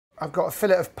I've got a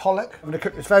fillet of pollock. I'm going to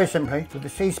cook this very simply with the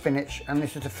sea spinach, and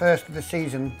this is the first of the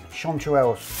season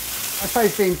chanterelles. I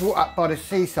suppose being brought up by the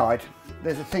seaside,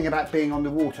 there's a thing about being on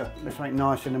the water. There's something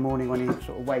nice in the morning when you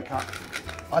sort of wake up.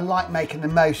 I like making the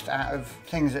most out of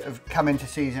things that have come into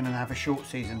season and have a short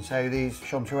season. So these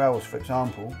chanterelles, for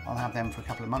example, I'll have them for a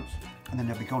couple of months and then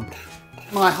they'll be gone.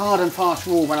 My hard and fast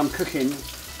rule when I'm cooking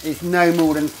is no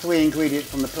more than 3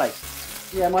 ingredients on the plate.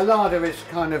 Yeah, my larder is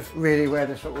kind of really where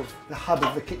the hub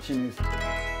of the kitchen is.